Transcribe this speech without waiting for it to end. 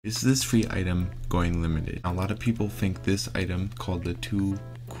Is this free item going limited? A lot of people think this item called the Too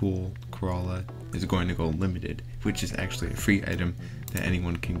Cool Koala is going to go limited, which is actually a free item that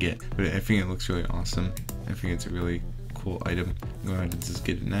anyone can get. But I think it looks really awesome. I think it's a really cool item. Go ahead and just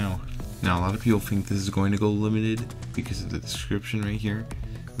get it now. Now a lot of people think this is going to go limited because of the description right here,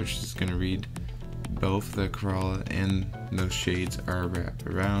 which is going to read, both the koala and those shades are wrapped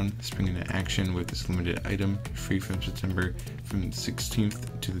around, spring into action with this limited item, free from September from the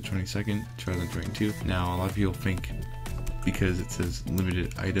 16th to the 22nd, 2022. Now a lot of people think because it says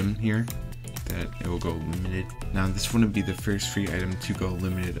limited item here that it will go limited. Now this wouldn't be the first free item to go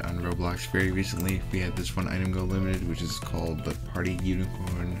limited on Roblox. Very recently we had this one item go limited, which is called the Party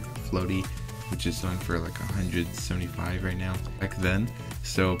Unicorn Floaty, which is on for like 175 right now back then.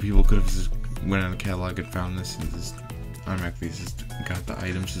 So people could have just went on the catalog and found this and just automatically just got the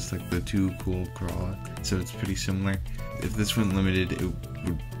items, just like the Too Cool Koala. So it's pretty similar. If this went limited, it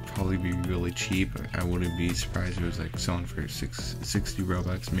would probably be really cheap. I wouldn't be surprised if it was like selling for 60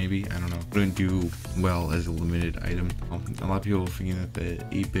 Robux maybe. I don't know. It wouldn't do well as a limited item. A lot of people were thinking that the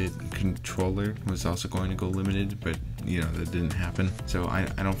 8-bit controller was also going to go limited, but you know, that didn't happen. So I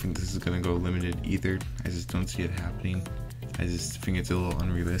don't think this is going to go limited either. I just don't see it happening. I just think it's a little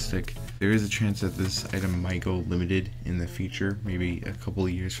unrealistic. There is a chance that this item might go limited in the future, maybe a couple of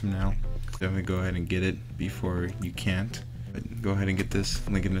years from now. Definitely go ahead and get it before you can't. But go ahead and get this,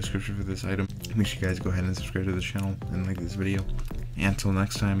 link in the description for this item. Make sure you guys go ahead and subscribe to the channel and like this video. And until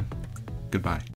next time, goodbye.